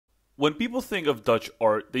When people think of Dutch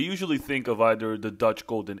art, they usually think of either the Dutch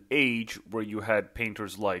Golden Age, where you had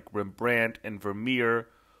painters like Rembrandt and Vermeer,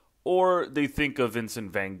 or they think of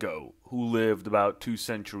Vincent van Gogh, who lived about 2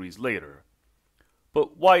 centuries later.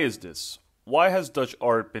 But why is this? Why has Dutch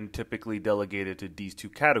art been typically delegated to these two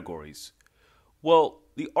categories? Well,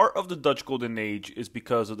 the art of the Dutch Golden Age is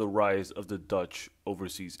because of the rise of the Dutch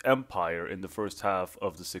overseas empire in the first half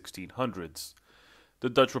of the 1600s. The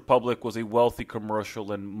Dutch Republic was a wealthy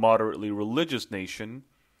commercial and moderately religious nation,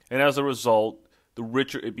 and as a result, the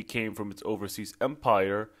richer it became from its overseas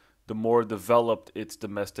empire, the more developed its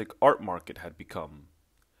domestic art market had become.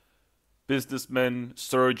 Businessmen,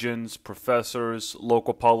 surgeons, professors,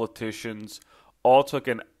 local politicians all took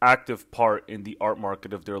an active part in the art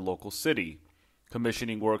market of their local city,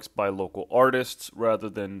 commissioning works by local artists rather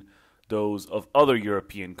than those of other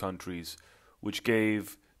European countries, which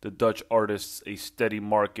gave the Dutch artists a steady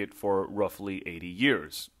market for roughly 80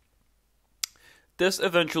 years. This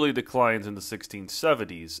eventually declines in the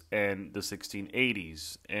 1670s and the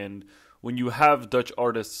 1680s, and when you have Dutch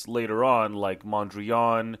artists later on like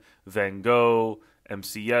Mondrian, Van Gogh,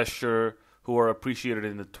 M.C. Escher, who are appreciated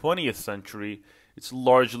in the 20th century, it's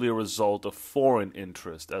largely a result of foreign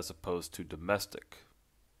interest as opposed to domestic.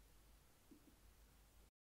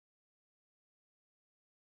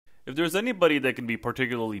 If there's anybody that can be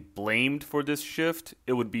particularly blamed for this shift,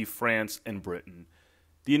 it would be France and Britain.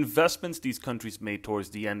 The investments these countries made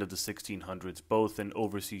towards the end of the 1600s, both in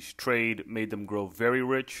overseas trade, made them grow very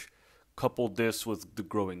rich. Couple this with the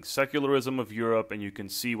growing secularism of Europe, and you can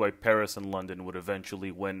see why Paris and London would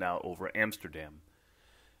eventually win out over Amsterdam.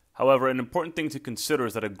 However, an important thing to consider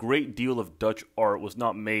is that a great deal of Dutch art was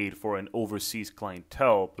not made for an overseas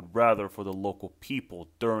clientele, but rather for the local people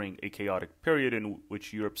during a chaotic period in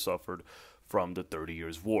which Europe suffered from the 30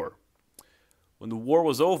 Years' War. When the war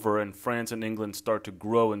was over and France and England start to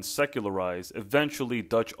grow and secularize, eventually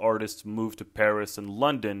Dutch artists moved to Paris and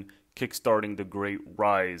London, kickstarting the great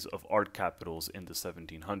rise of art capitals in the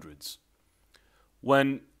 1700s.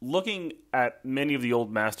 When looking at many of the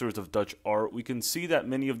old masters of Dutch art, we can see that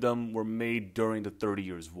many of them were made during the 30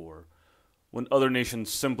 Years' War, when other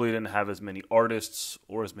nations simply didn't have as many artists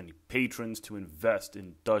or as many patrons to invest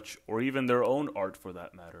in Dutch or even their own art for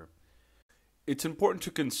that matter. It's important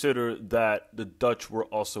to consider that the Dutch were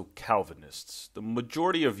also Calvinists. The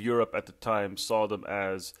majority of Europe at the time saw them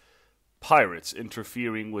as pirates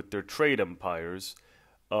interfering with their trade empires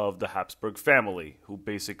of the Habsburg family, who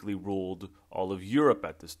basically ruled all of Europe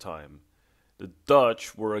at this time. The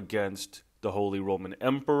Dutch were against the Holy Roman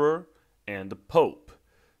Emperor and the Pope,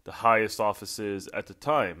 the highest offices at the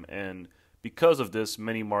time, and because of this,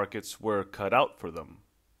 many markets were cut out for them.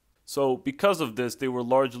 So because of this, they were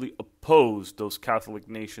largely opposed, those Catholic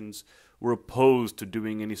nations were opposed to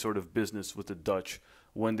doing any sort of business with the Dutch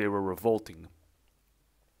when they were revolting.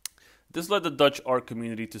 This led the Dutch art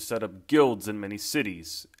community to set up guilds in many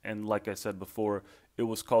cities, and like I said before, it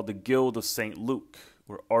was called the Guild of St. Luke,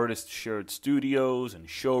 where artists shared studios and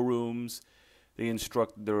showrooms. They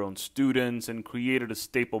instructed their own students and created a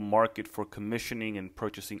staple market for commissioning and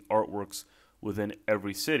purchasing artworks within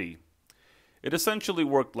every city. It essentially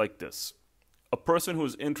worked like this. A person who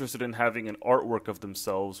was interested in having an artwork of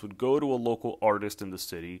themselves would go to a local artist in the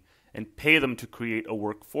city and pay them to create a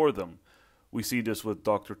work for them. We see this with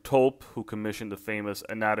Dr. Tulp, who commissioned the famous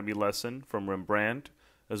Anatomy lesson from Rembrandt,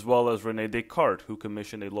 as well as René Descartes, who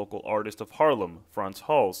commissioned a local artist of Haarlem, Frans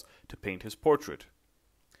Hals, to paint his portrait.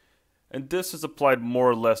 And this is applied more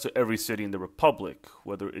or less to every city in the Republic,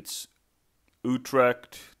 whether it's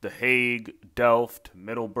Utrecht, The Hague, Delft,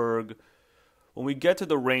 Middelburg. When we get to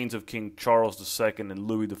the reigns of King Charles II and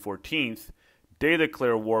Louis XIV, they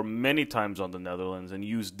declare war many times on the Netherlands and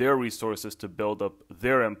use their resources to build up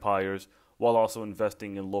their empires while also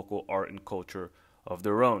investing in local art and culture of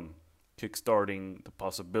their own, kickstarting the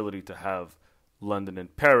possibility to have London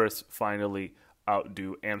and Paris finally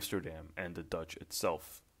outdo Amsterdam and the Dutch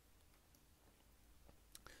itself.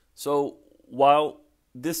 So, while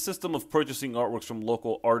this system of purchasing artworks from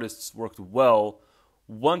local artists worked well,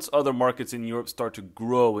 once other markets in Europe start to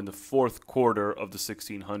grow in the fourth quarter of the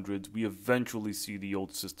 1600s, we eventually see the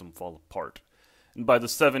old system fall apart. And by the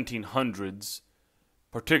 1700s,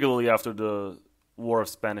 particularly after the War of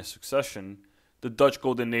Spanish Succession, the Dutch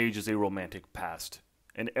Golden Age is a romantic past,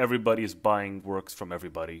 and everybody is buying works from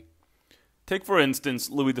everybody. Take, for instance,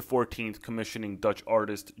 Louis XIV commissioning Dutch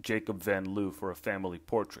artist Jacob van Loo for a family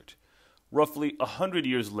portrait. Roughly 100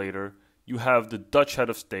 years later, you have the Dutch head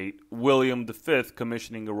of state, William V,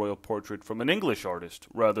 commissioning a royal portrait from an English artist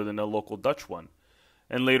rather than a local Dutch one.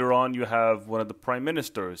 And later on, you have one of the prime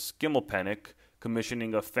ministers, Schimmelpenninck,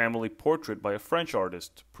 commissioning a family portrait by a French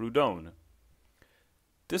artist, Prud'hon.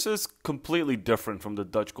 This is completely different from the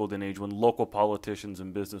Dutch Golden Age, when local politicians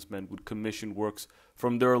and businessmen would commission works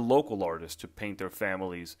from their local artists to paint their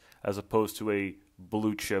families, as opposed to a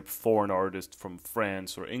blue-chip foreign artist from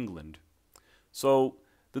France or England. So,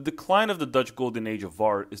 the decline of the Dutch Golden Age of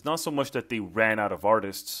art is not so much that they ran out of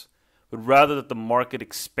artists, but rather that the market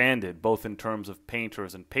expanded both in terms of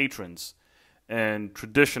painters and patrons, and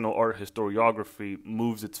traditional art historiography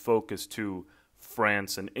moves its focus to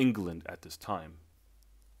France and England at this time.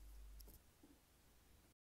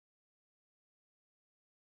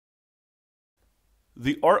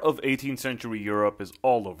 The art of 18th century Europe is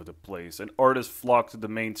all over the place, and artists flock to the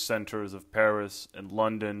main centers of Paris and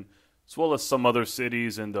London, as well as some other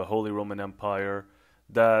cities in the Holy Roman Empire,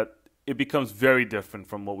 that it becomes very different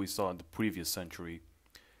from what we saw in the previous century.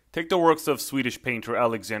 Take the works of Swedish painter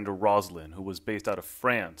Alexander Roslin, who was based out of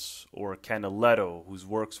France, or Canaletto, whose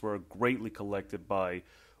works were greatly collected by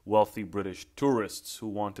wealthy British tourists who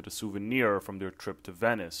wanted a souvenir from their trip to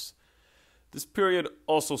Venice. This period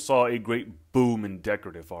also saw a great boom in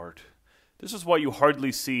decorative art. This is why you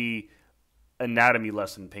hardly see anatomy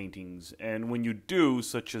lesson paintings, and when you do,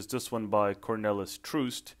 such as this one by Cornelis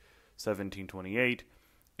Troost, 1728,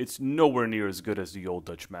 it's nowhere near as good as the old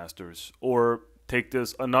Dutch masters. Or take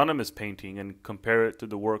this anonymous painting and compare it to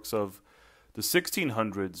the works of the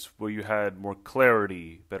 1600s, where you had more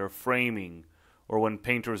clarity, better framing, or when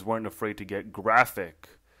painters weren't afraid to get graphic.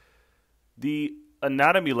 The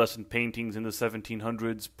anatomy lesson paintings in the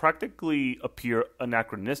 1700s practically appear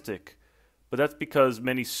anachronistic, but that's because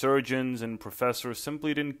many surgeons and professors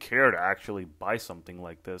simply didn't care to actually buy something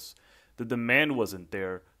like this. The demand wasn't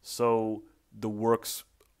there, so the works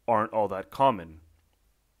aren't all that common.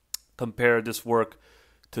 Compare this work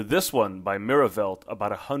to this one by Mierevelt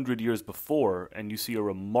about 100 years before, and you see a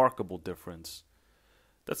remarkable difference.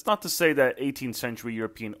 That's not to say that 18th century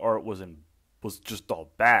European art was just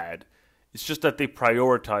all bad. It's just that they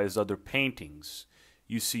prioritized other paintings.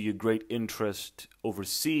 You see a great interest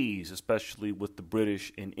overseas, especially with the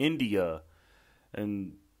British in India,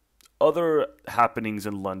 and other happenings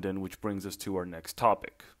in London, which brings us to our next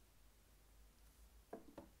topic.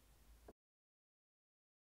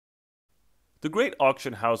 The great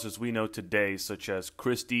auction houses we know today, such as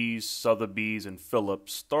Christie's, Sotheby's, and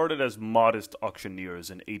Phillips, started as modest auctioneers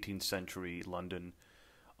in 18th century London.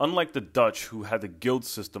 Unlike the Dutch, who had the guild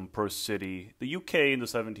system per city, the UK in the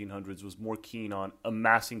 1700s was more keen on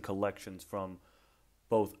amassing collections from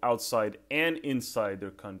both outside and inside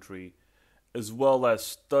their country, as well as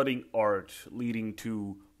studying art, leading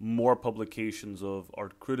to more publications of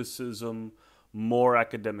art criticism, more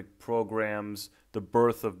academic programs, the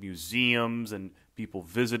birth of museums and people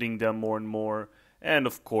visiting them more and more, and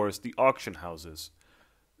of course the auction houses.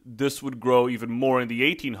 This would grow even more in the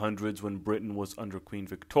 1800s when Britain was under Queen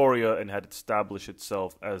Victoria and had established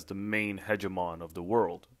itself as the main hegemon of the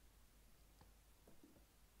world.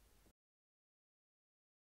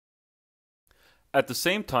 At the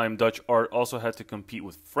same time, Dutch art also had to compete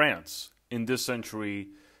with France. In this century,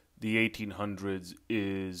 the 1800s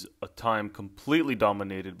is a time completely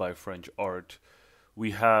dominated by French art.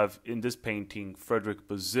 We have in this painting Frederick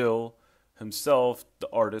Bazille, himself, the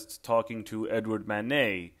artist, talking to Edward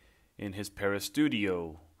Manet in his Paris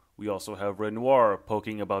studio. We also have Renoir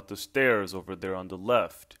poking about the stairs over there on the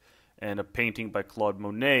left, and a painting by Claude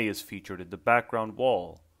Monet is featured in the background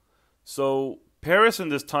wall. So Paris in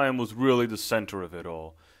this time was really the center of it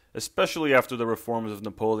all, especially after the reforms of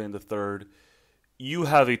Napoleon III. You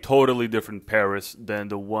have a totally different Paris than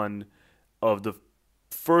the one of the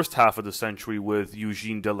first half of the century with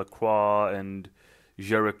Eugène Delacroix and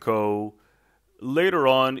Géricault. Later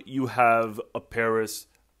on, you have a Paris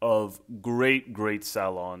of great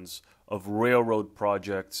salons, of railroad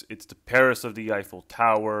projects. It's the Paris of the Eiffel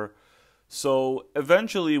Tower. So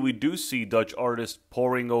eventually we do see Dutch artists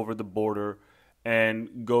pouring over the border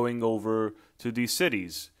and going over to these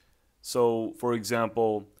cities. So, for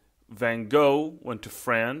example, Van Gogh went to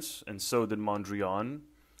France, and so did Mondrian.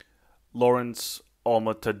 Lawrence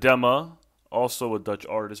Alma Tadema, also a Dutch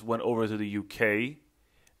artist, went over to the UK.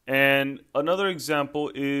 And another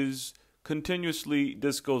example is continuously,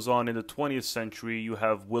 this goes on in the 20th century. You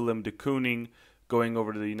have Willem de Kooning going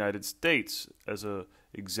over to the United States as an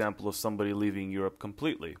example of somebody leaving Europe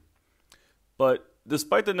completely. But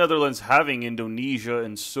despite the Netherlands having Indonesia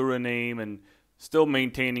and Suriname and still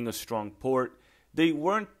maintaining a strong port, they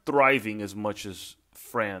weren't thriving as much as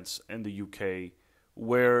France and the UK,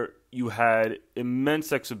 where you had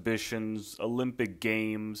immense exhibitions, Olympic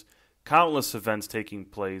Games, countless events taking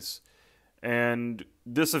place, and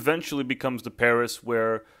this eventually becomes the Paris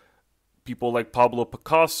where People like Pablo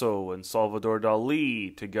Picasso and Salvador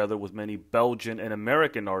Dali, together with many Belgian and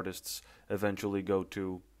American artists, eventually go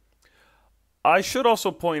to. I should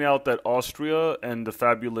also point out that Austria and the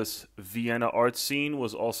fabulous Vienna art scene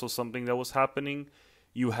was also something that was happening.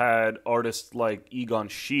 You had artists like Egon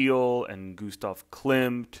Schiele and Gustav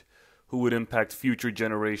Klimt, who would impact future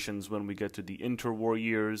generations when we get to the interwar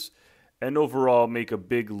years, and overall make a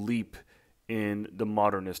big leap in the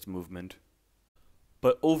modernist movement.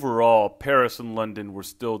 But overall, Paris and London were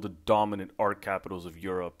still the dominant art capitals of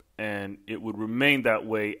Europe, and it would remain that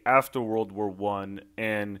way after World War I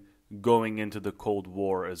and going into the Cold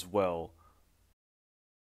War as well.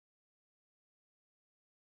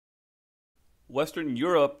 Western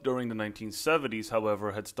Europe during the 1970s,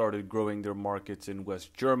 however, had started growing their markets in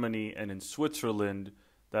West Germany and in Switzerland,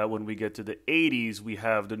 that when we get to the 80s, we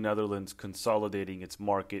have the Netherlands consolidating its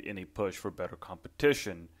market in a push for better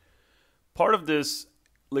competition. Part of this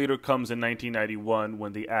later comes in 1991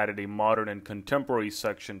 when they added a modern and contemporary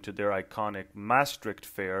section to their iconic Maastricht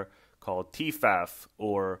Fair called TIFAF,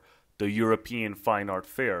 or the European Fine Art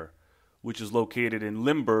Fair, which is located in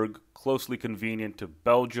Limburg, closely convenient to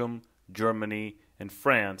Belgium, Germany, and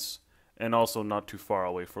France, and also not too far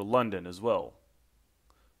away for London as well.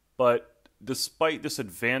 But despite this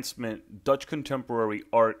advancement, Dutch contemporary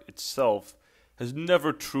art itself has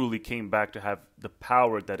never truly came back to have the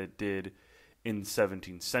power that it did in the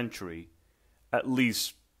 17th century, at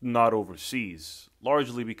least not overseas,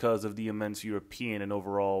 largely because of the immense European and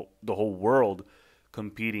overall the whole world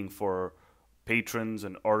competing for patrons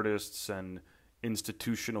and artists and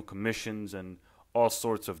institutional commissions and all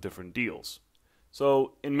sorts of different deals.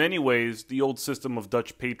 So, in many ways, the old system of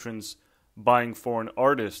Dutch patrons buying foreign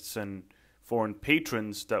artists and foreign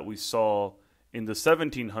patrons that we saw in the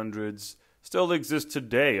 1700s still exists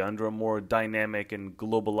today under a more dynamic and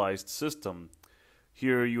globalized system.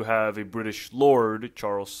 Here you have a British lord,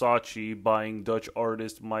 Charles Saatchi, buying Dutch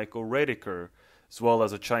artist Michael Rediker, as well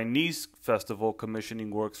as a Chinese festival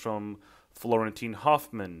commissioning works from Florentine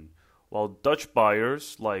Hoffmann, while Dutch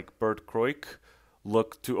buyers like Bert Kroik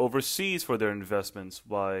look to overseas for their investments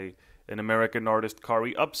by an American artist,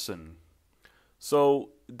 Kari Upson. So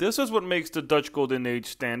this is what makes the Dutch Golden Age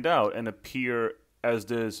stand out and appear as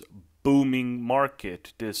this booming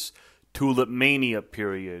market, this tulip mania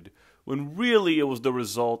period, when really it was the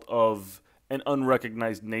result of an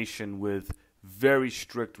unrecognized nation with very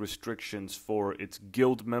strict restrictions for its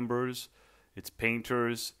guild members, its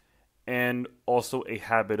painters, and also a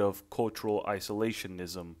habit of cultural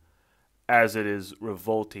isolationism, as it is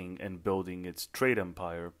revolting and building its trade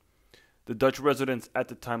empire. The Dutch residents at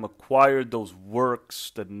the time acquired those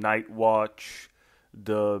works, the Night Watch,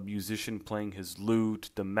 the musician playing his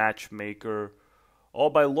lute, the matchmaker, all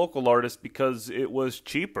by local artists because it was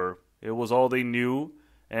cheaper. It was all they knew,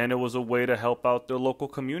 and it was a way to help out their local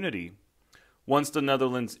community. Once the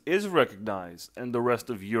Netherlands is recognized and the rest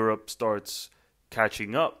of Europe starts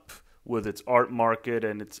catching up with its art market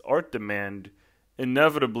and its art demand,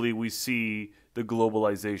 inevitably we see the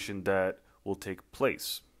globalization that will take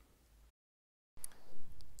place.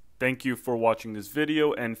 Thank you for watching this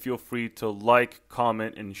video, and feel free to like,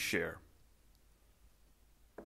 comment, and share.